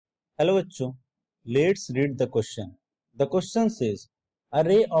Hello बच्चों, let's read the question. The question says, a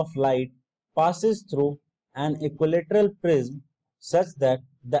ray of light passes through an equilateral prism such that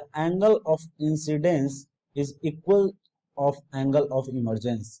the angle of incidence is equal of angle of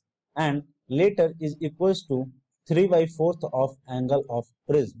emergence and later is equals to 3 by 4th of angle of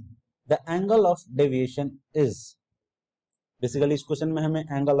prism. The angle of deviation is. Basically इस question में हमें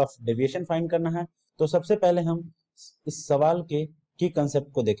angle of deviation find करना है। तो सबसे पहले हम इस सवाल के की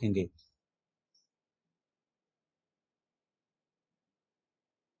कंसेप्ट को देखेंगे।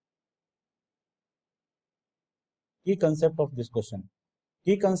 की कंसेप्ट ऑफ दिस क्वेश्चन,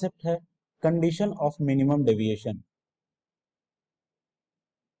 की कंसेप्ट है condition of minimum deviation.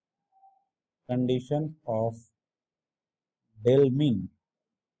 Condition of del mean,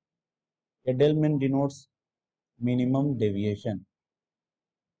 del mean denotes minimum deviation.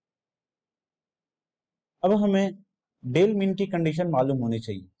 अब हमें डेल मीन की कंडीशन मालूम होनी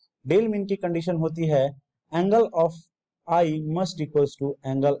चाहिए। डेल मीन की कंडीशन होती है angle of I must equals to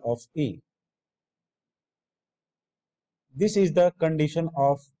angle of E. This is the condition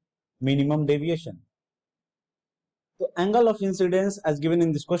of minimum deviation. तो angle of incidence as given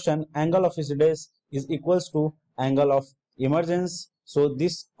in this question, angle of incidence is equals to angle of emergence. So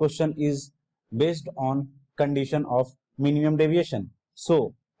this question is based on condition of minimum deviation. So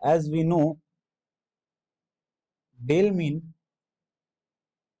as we know, del mean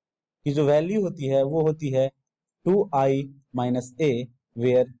की जो value होती है वो होती है 2i minus A,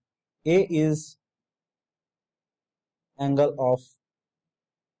 where A is angle of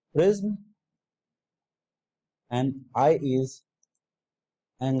prism and I is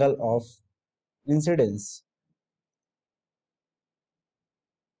angle of incidence.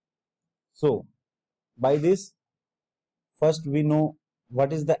 So by this, first we know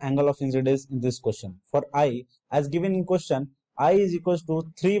what is the angle of incidence in this question. For I, as given in question, I is equals to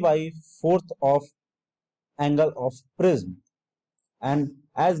 3 by 4th of angle of prism, and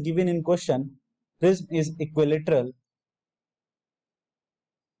as given in question, prism is equilateral.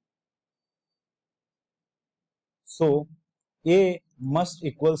 So A must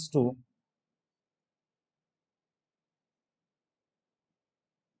equals to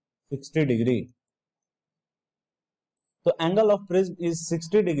 60 degree. So angle of prism is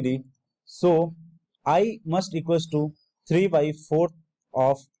 60 degree. So I must equals to 3 by 4th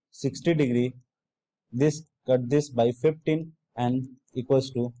of 60 degree. This cut this by 15 and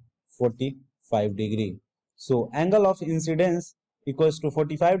equals to 45 degree. So angle of incidence equals to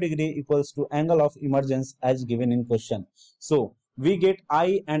 45 degree equals to angle of emergence as given in question. So we get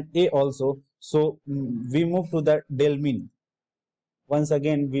I and A also. So we move to the del mean. Once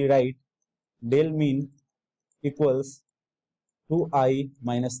again we write del mean equals 2i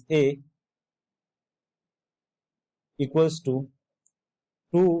minus A equals to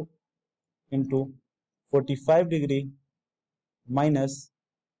 2 into 45 degree minus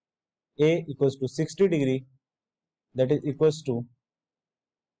A equals to 60 degree, that is equals to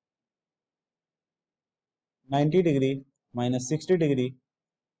 90 degree minus 60 degree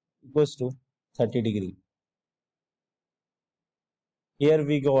equals to 30 degree. Here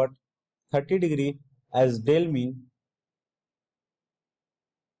we got 30 degree as del mean.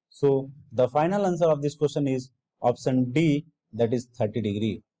 So the final answer of this question is option D, that is 30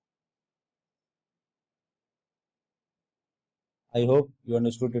 degree. I hope you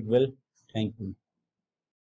understood it well. Thank you.